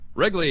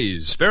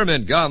Wrigley's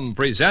Spearmint Gum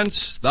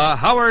presents The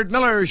Howard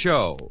Miller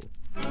Show.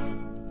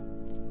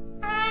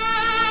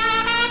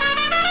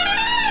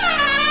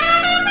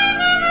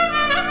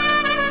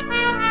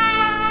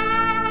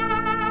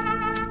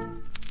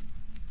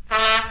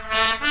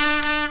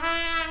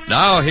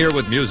 Now, here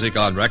with music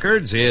on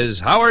records is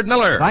Howard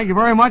Miller. Thank you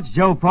very much,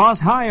 Joe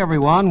Frost. Hi,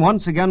 everyone.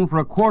 Once again for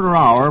a quarter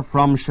hour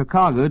from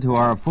Chicago to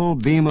our full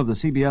beam of the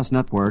CBS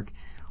network.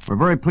 We're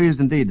very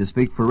pleased indeed to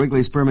speak for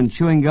Wrigley Spearmint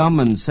Chewing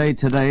Gum and say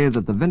today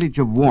that the vintage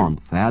of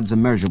warmth adds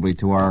immeasurably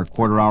to our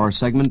quarter-hour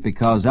segment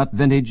because that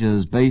vintage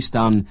is based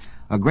on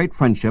a great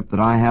friendship that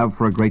I have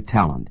for a great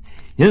talent.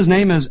 His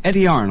name is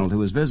Eddy Arnold,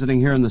 who is visiting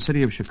here in the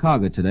city of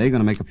Chicago today,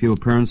 going to make a few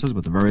appearances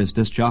with the various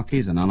disc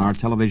jockeys and on our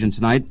television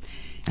tonight.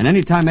 And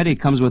any time Eddie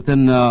comes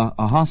within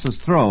a horse's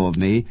throw of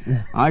me,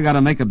 I got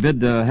to make a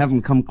bid to have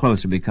him come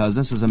closer because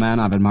this is a man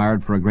I've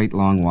admired for a great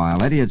long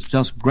while. Eddie, it's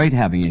just great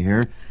having you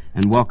here,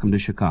 and welcome to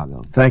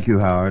Chicago. Thank you,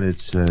 Howard.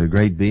 It's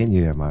great being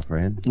here, my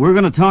friend. We're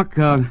going to talk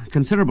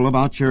considerable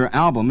about your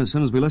album as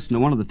soon as we listen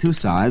to one of the two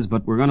sides,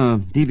 but we're going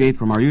to deviate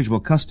from our usual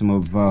custom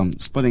of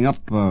splitting up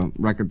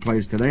record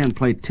plays today and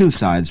play two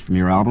sides from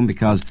your album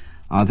because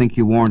I think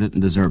you warrant it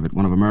and deserve it,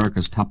 one of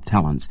America's top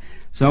talents.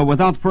 So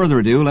without further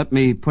ado, let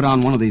me put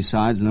on one of these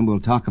sides and then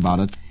we'll talk about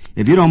it.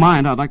 If you don't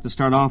mind, I'd like to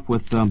start off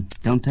with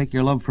Don't Take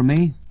Your Love From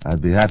Me.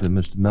 I'd be happy,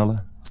 Mr.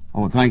 Miller.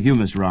 Oh, thank you,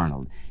 Mr.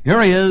 Arnold. Here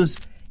he is,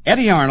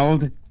 Eddy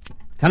Arnold,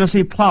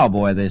 Tennessee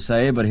plowboy, they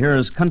say, but here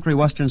is country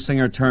western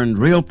singer turned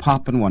real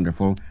pop and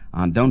wonderful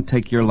on Don't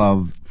Take Your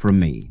Love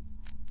From Me.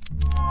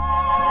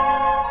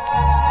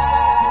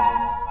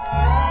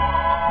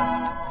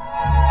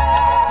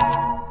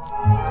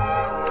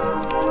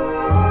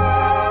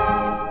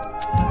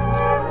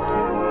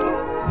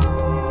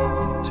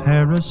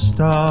 Tear a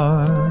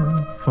star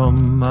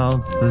from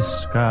out the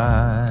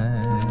sky,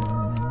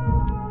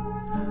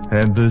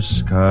 and the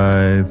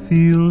sky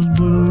feels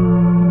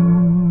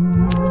blue.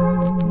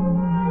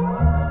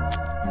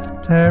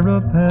 Tear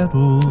a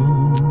petal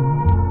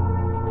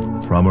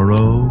from a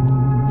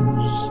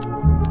rose,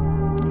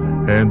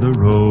 and the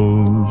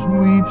rose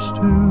weeps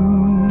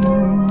too.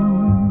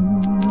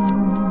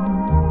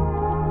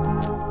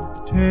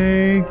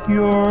 Take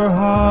your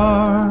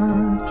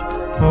heart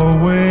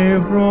away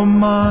from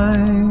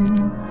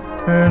mine,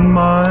 and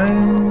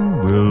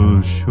mine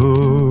will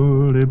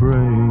surely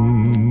break.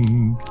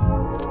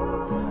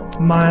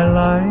 My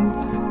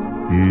life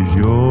is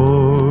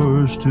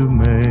yours to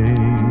make,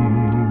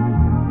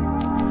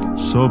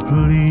 so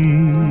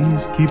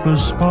please keep a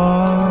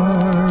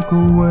spark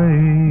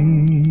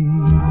awake.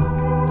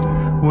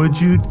 Would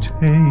you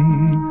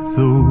take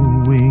the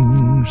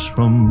wings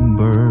from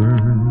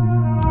birds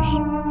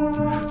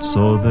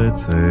so that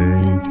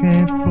they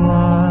can't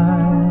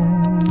fly?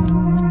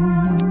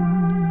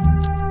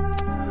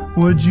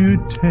 Would you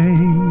take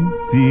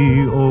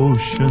the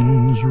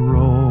ocean's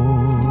roar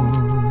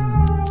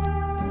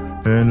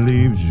and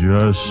leave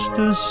just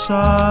a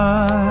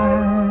sigh?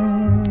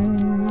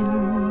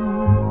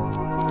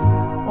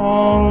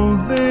 All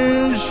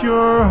this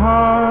your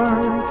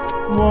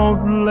heart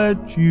won't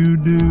let you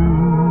do.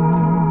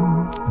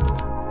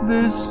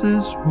 This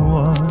is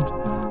what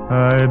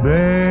I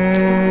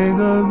beg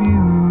of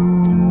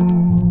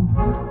you.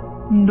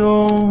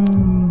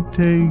 Don't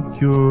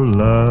take your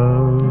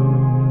love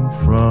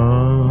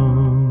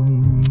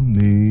from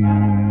me.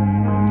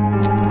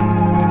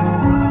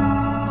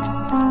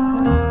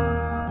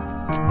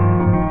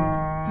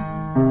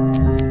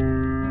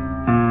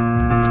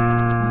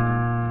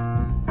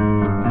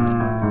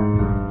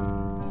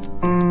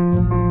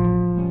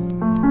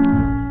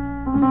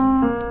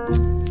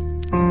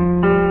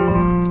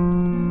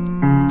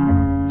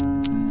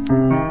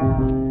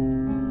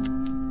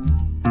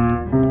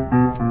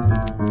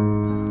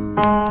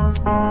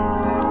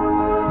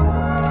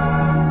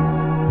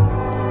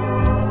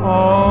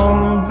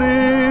 All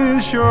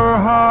this your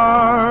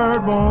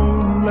heart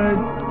won't let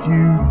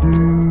you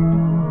do.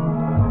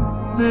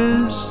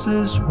 This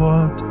is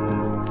what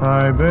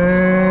I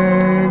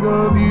beg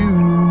of you.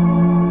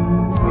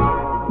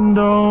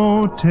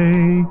 Don't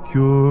take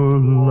your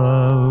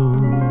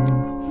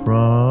love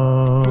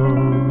from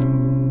me.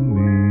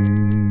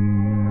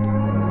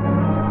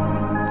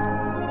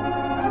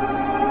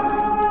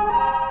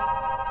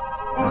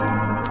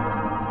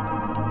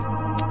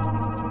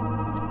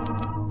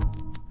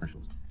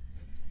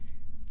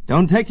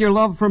 Don't Take Your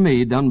Love From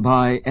Me, done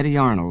by Eddy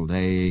Arnold,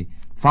 a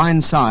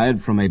fine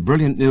side from a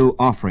brilliant new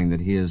offering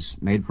that he has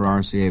made for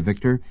RCA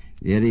Victor,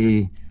 the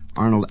Eddy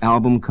Arnold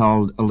album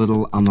called A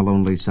Little on the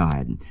Lonely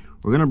Side.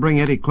 We're going to bring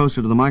Eddie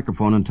closer to the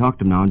microphone and talk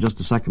to him now in just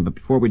a second, but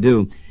before we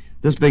do,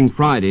 this being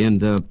Friday,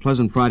 and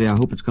pleasant Friday, I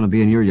hope it's going to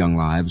be in your young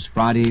lives,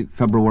 Friday,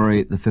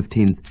 February the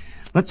 15th,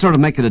 let's sort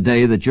of make it a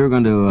day that you're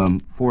going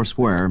to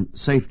forswear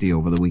safety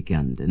over the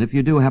weekend. And if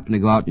you do happen to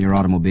go out in your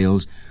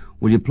automobiles,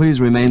 will you please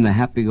remain the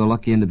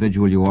happy-go-lucky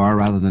individual you are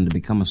rather than to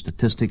become a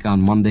statistic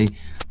on Monday?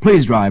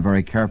 Please drive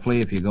very carefully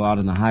if you go out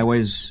on the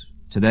highways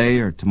today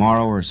or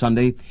tomorrow or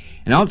Sunday.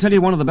 And I'll tell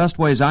you one of the best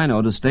ways I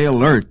know to stay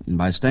alert, and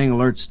by staying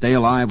alert, stay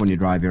alive when you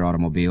drive your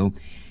automobile,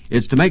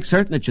 It's to make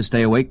certain that you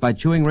stay awake by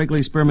chewing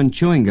Wrigley Spearmint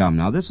Chewing Gum.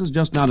 Now, this is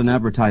just not an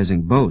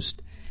advertising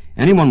boast.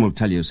 Anyone will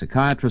tell you,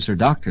 psychiatrists or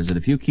doctors, that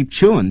if you keep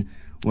chewing,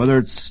 whether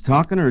it's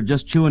talking or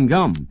just chewing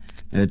gum,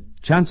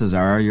 chances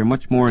are you're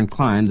much more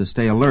inclined to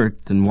stay alert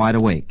and wide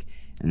awake.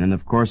 And then,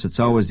 of course, it's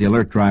always the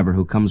alert driver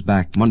who comes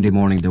back Monday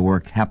morning to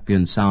work happy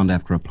and sound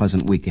after a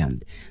pleasant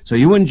weekend. So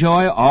you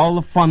enjoy all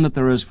the fun that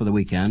there is for the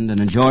weekend and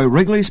enjoy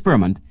Wrigley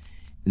Spearmint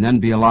and then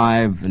be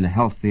alive and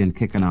healthy and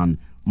kicking on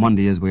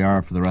Monday as we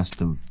are for the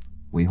rest of,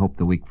 we hope,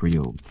 the week for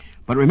you.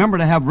 But remember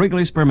to have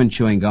Wrigley Spearmint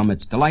Chewing Gum.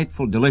 It's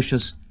delightful,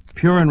 delicious,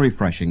 pure and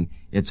refreshing.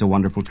 It's a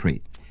wonderful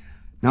treat.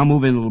 Now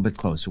move in a little bit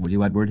closer, will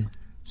you, Edward?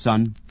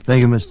 Son?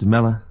 Thank you, Mr.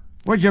 Miller.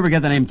 Where'd you ever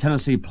get the name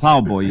Tennessee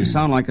Plowboy? You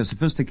sound like a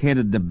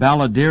sophisticated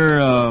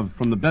balladeer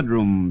from the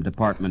bedroom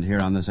department here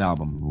on this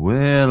album.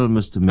 Well,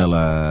 Mr. Miller,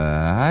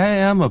 I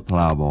am a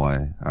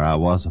plowboy, or I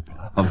was a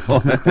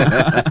plowboy.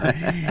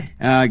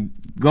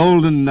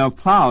 Golden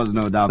plows,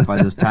 no doubt,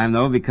 by this time,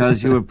 though,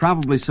 because you have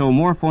probably sold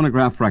more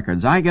phonograph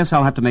records. I guess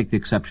I'll have to make the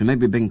exception.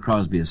 Maybe Bing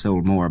Crosby has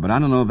sold more, but I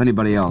don't know of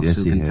anybody else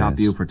who can top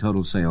you for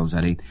total sales,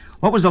 Eddie.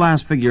 What was the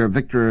last figure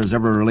Victor has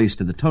ever released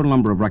to the total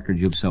number of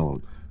records you've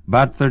sold?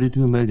 About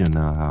 32 million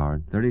now,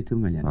 Howard. 32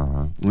 million.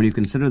 Uh-huh. When you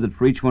consider that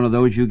for each one of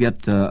those you get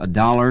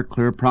 $1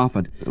 clear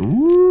profit.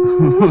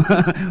 Ooh.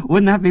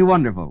 Wouldn't that be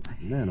wonderful?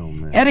 Man, oh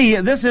man. Eddie,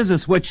 this is a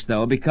switch,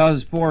 though,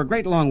 because for a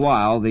great long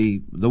while,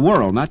 the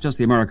world, not just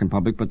the American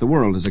public, but the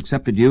world has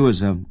accepted you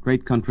as a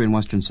great country and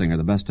western singer,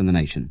 the best in the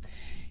nation.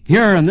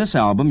 Here in this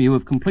album, you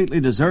have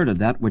completely deserted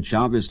that which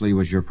obviously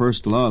was your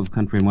first love,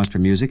 country and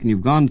western music, and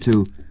you've gone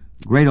to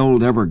great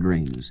old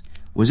evergreens.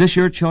 Was this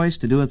your choice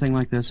to do a thing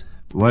like this?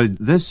 Well,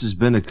 this has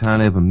been a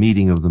kind of a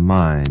meeting of the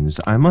minds.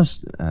 I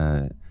must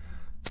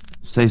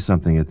say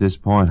something at this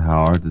point,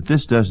 Howard, that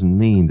this doesn't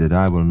mean that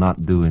I will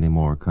not do any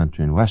more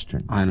country and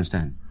western. I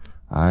understand.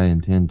 I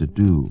intend to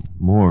do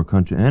more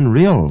country and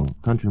real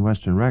country and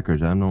western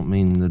records. I don't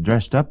mean the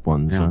dressed up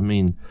ones. Yeah. I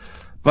mean,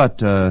 but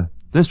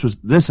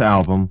this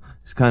album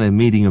is kind of a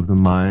meeting of the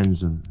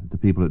minds of the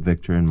people at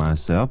Victor and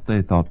myself.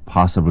 They thought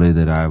possibly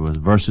that I was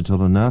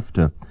versatile enough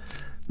to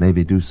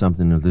maybe do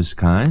something of this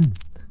kind.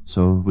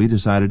 So we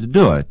decided to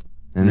do it.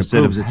 And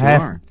instead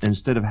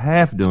of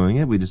half doing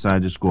it, we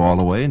decided to just go all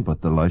the way and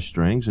put the lush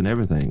strings and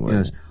everything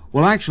with it.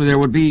 Well, actually, there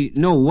would be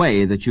no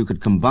way that you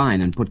could combine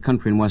and put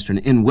country and western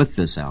in with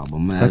this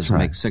album, as to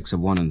make 6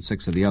 of one and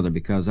 6 of the other,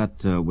 because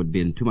that would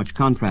be in too much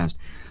contrast.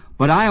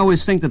 But I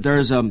always think that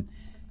there's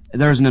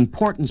an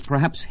importance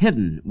perhaps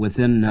hidden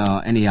within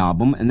any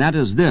album, and that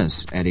is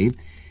this, Eddie,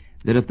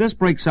 that if this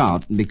breaks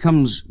out and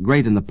becomes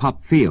great in the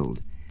pop field,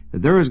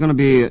 that there is going to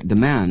be a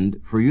demand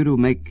for you to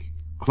make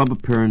club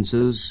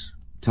appearances,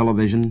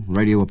 television,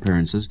 radio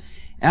appearances,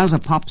 as a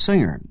pop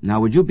singer. Now,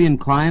 would you be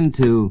inclined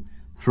to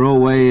throw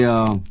away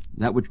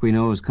that which we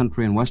know as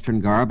country and western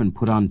garb and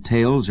put on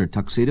tails or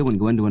tuxedo and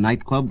go into a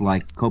nightclub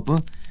like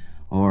Copa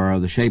or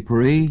the Chez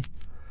Paris?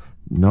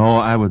 No,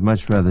 I would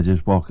much rather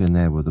just walk in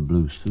there with a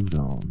blue suit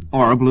on.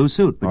 Or a blue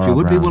suit, but Or you a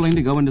would be brown willing suit.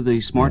 to go into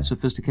the smart,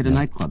 sophisticated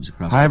nightclubs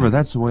across However, the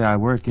that's the way I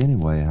work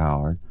anyway,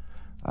 Howard.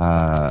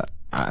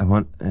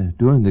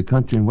 Doing the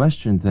country and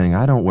western thing,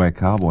 I don't wear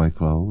cowboy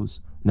clothes.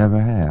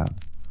 Never have.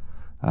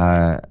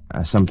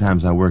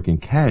 Sometimes I work in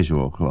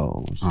casual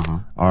clothes. Uh-huh.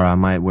 Or I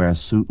might wear a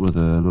suit with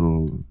a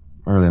little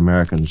early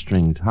American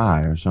string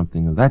tie or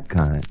something of that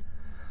kind.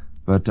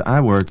 But I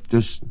work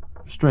just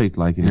straight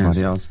like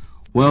anybody else.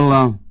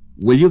 Well,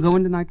 will you go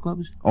into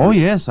nightclubs? Oh,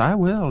 yes, I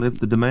will, if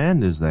the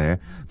demand is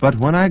there. But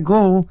when I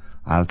go,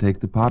 I'll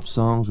take the pop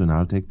songs and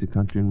I'll take the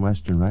country and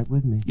western right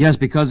with me. Yes,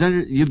 because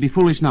then you'd be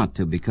foolish not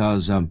to,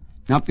 because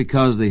not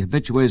because the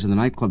habitués of the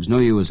nightclubs know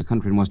you as a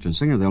country and western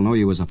singer, they'll know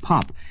you as a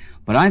pop.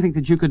 But I think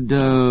that you could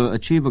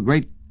achieve a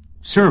great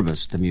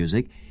service to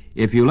music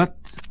if you let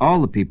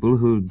all the people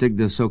who dig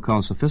this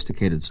so-called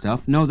sophisticated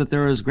stuff know that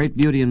there is great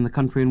beauty in the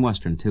country and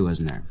western, too,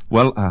 isn't there?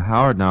 Well,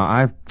 Howard, now,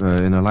 I've,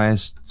 in the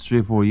last 3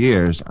 or 4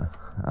 years,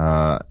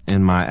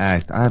 in my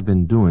act, I've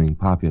been doing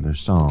popular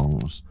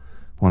songs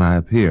when I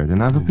appeared.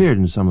 And I've appeared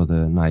in some of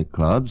the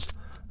nightclubs.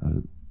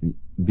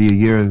 A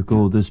year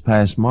ago this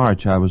past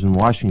March, I was in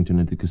Washington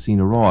at the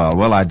Casino Royal.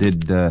 Well, I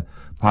did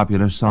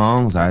popular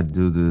songs. I'd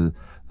do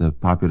the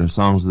popular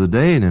songs of the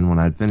day, and then when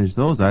I'd finish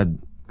those, I'd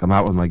come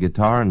out with my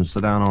guitar and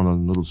sit down on a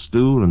little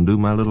stool and do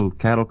my little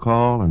cattle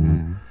call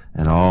and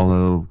all the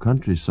little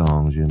country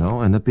songs, you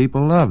know, and the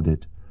people loved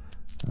it.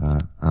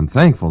 I'm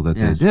thankful that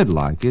they did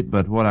like it,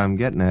 but what I'm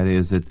getting at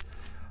is that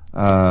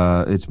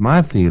it's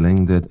my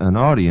feeling that an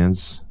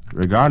audience,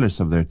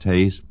 regardless of their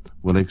taste,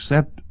 will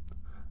accept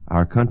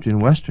our country and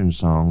western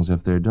songs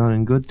if they're done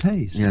in good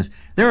taste. Yes.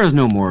 There is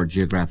no more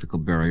geographical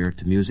barrier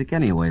to music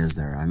anyway, is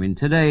there? I mean,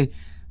 today,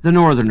 the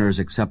Northerners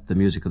accept the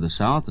music of the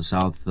South. The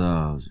South,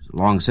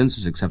 long since,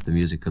 has accepted the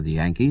music of the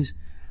Yankees.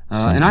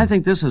 And I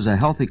think this is a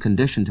healthy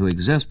condition to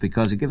exist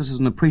because it gives us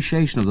an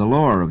appreciation of the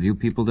lore of you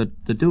people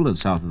that do live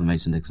south of the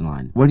Mason-Dixon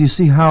line. Well, you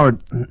see,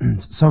 Howard,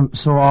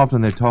 so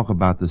often they talk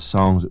about the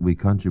songs that we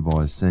country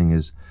boys sing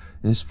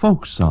as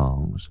folk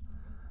songs.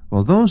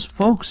 Well, those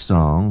folk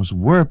songs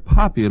were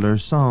popular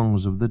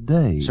songs of the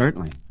day.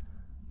 Certainly.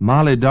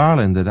 Molly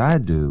Darling that I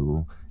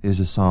do is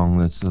a song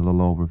that's a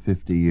little over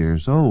 50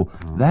 years old.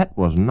 That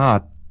was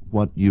not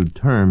what you'd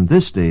term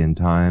this day and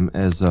time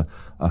as a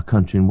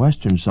country and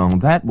western song.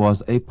 That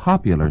was a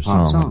popular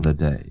song of the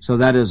day. So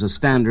that is a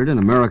standard in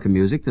American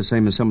music, the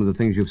same as some of the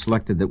things you've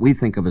selected that we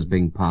think of as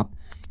being pop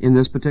in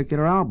this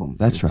particular album.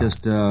 That's right. Just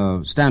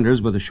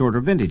standards with a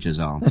shorter vintage is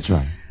all. That's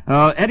right.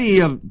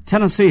 Eddie,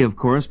 Tennessee, of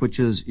course, which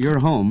is your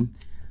home,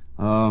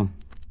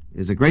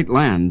 is a great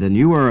land, and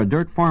you are a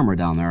dirt farmer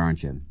down there,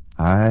 aren't you?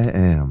 I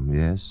am,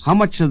 yes. How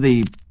much of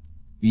the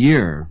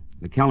year,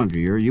 the calendar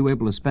year, are you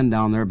able to spend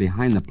down there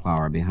behind the plow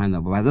or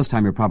by this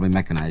time you're probably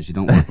mechanized. You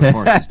don't work with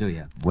horses, do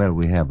you? Well,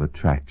 we have a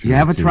tractor. You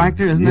have a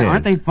tractor? Isn't yes. it?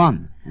 Aren't they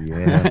fun?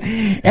 Yeah.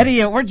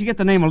 Eddie, where'd you get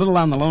the name A Little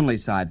on the Lonely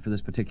Side for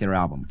this particular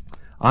album?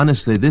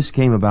 Honestly, this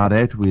came about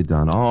after we had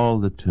done all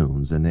the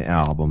tunes in the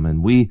album,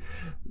 and we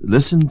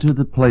listened to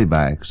the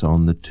playbacks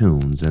on the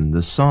tunes, and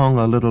the song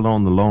A Little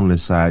on the Lonely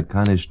Side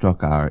kind of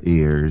struck our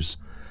ears.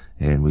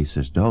 And we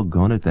says,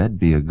 doggone it, that'd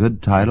be a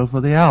good title for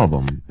the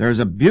album. There's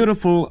a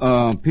beautiful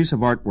piece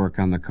of artwork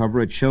on the cover.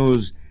 It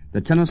shows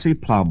the Tennessee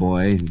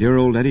plowboy, dear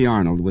old Eddy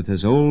Arnold, with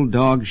his old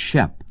dog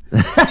Shep,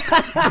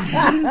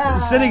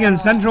 sitting in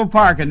Central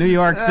Park in New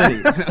York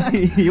City. So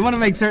you want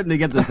to make certain to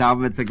get this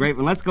album. It's a great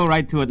one. Let's go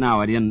right to it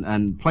now, Eddie,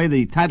 and play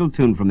the title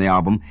tune from the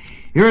album.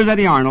 Here's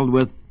Eddy Arnold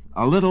with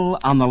A Little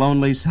on the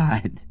Lonely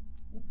Side.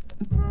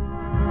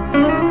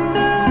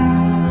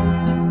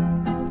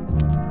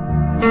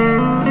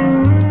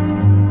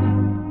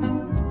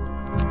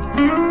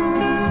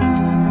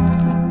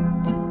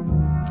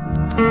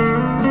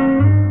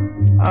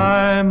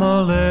 I'm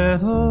a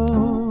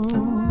little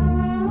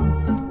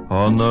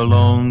on the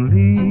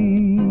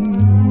lonely,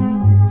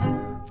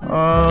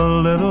 a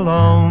little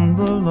on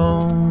the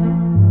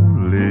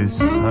lonely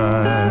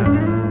side.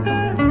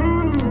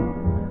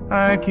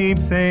 I keep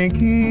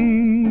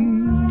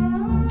thinking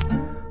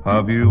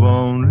of you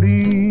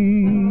only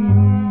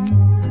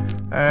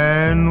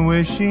and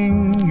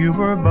wishing you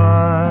were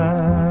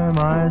by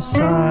my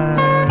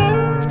side.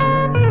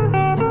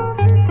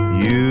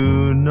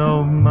 You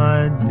know,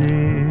 my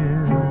dear,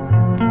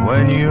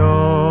 when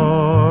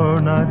you're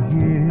not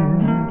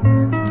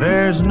here,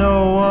 there's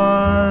no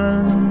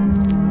one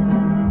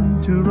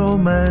to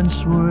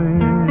romance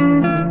with.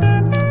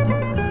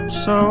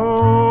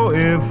 So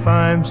if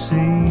I'm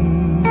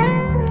seen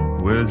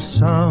with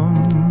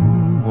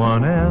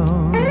someone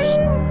else,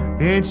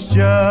 it's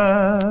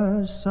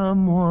just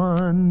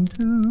someone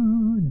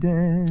to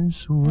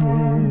dance with.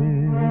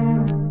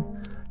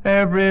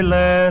 Every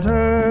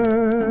letter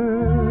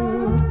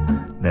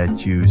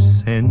that you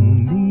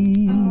send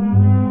me,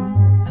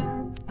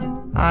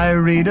 I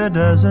read a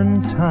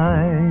dozen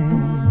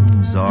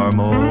times or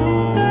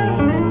more.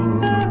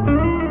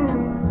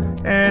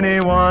 Any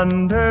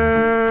wonder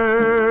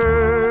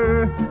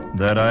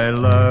that I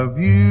love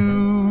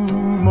you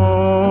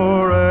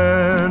more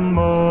and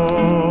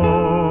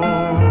more?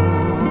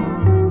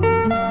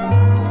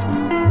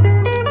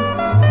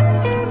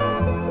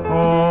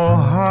 Oh,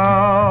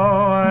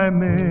 how I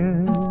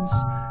miss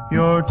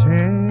your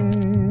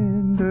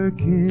tender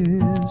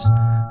kiss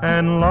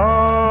and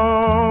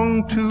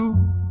long to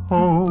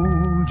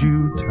hold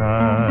you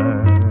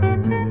tight.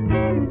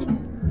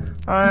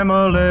 I'm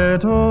a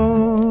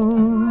little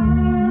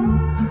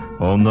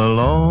on the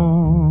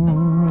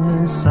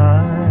lonely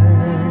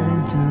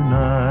side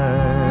tonight.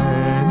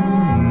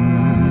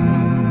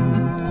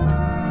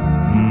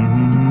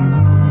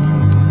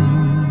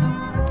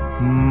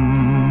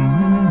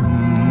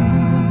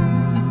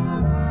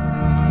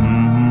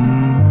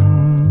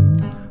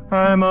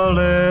 I'm a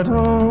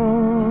little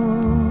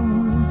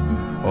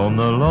on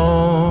the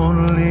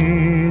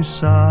lonely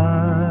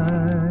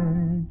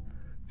side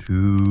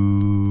tonight.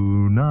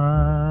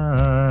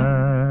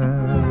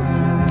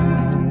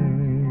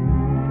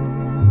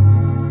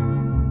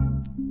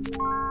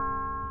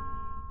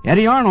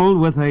 Eddy Arnold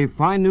with a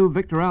fine new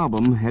Victor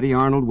album, Eddy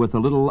Arnold with A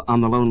Little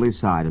on the Lonely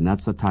Side, and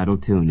that's the title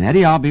tune.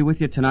 Eddie, I'll be with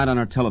you tonight on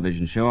our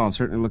television show. I'll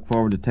certainly look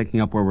forward to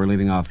taking up where we're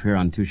leaving off here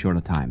on too short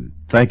a time.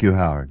 Thank you,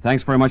 Howard.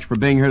 Thanks very much for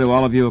being here to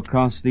all of you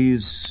across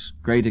these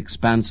great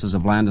expanses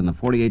of land in the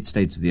 48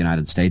 states of the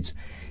United States.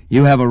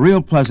 You have a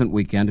real pleasant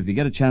weekend. If you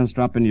get a chance,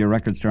 drop into your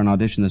record store and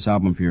audition this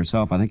album for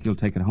yourself. I think you'll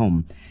take it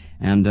home.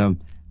 And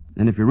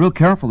if you're real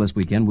careful this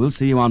weekend, we'll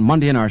see you on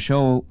Monday in our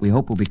show. We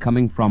hope will be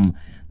coming from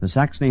the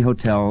Saxony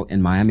Hotel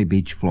in Miami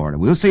Beach, Florida.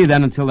 We'll see you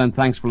then. Until then,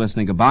 thanks for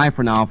listening. Goodbye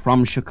for now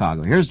from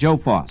Chicago. Here's Joe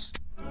Foss.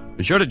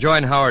 Be sure to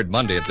join Howard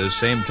Monday at this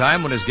same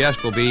time when his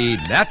guest will be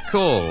Nat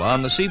Cole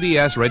on the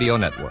CBS Radio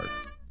Network.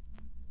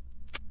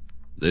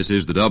 This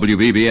is the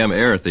WBBM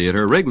Air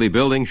Theater, Wrigley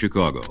Building,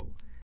 Chicago.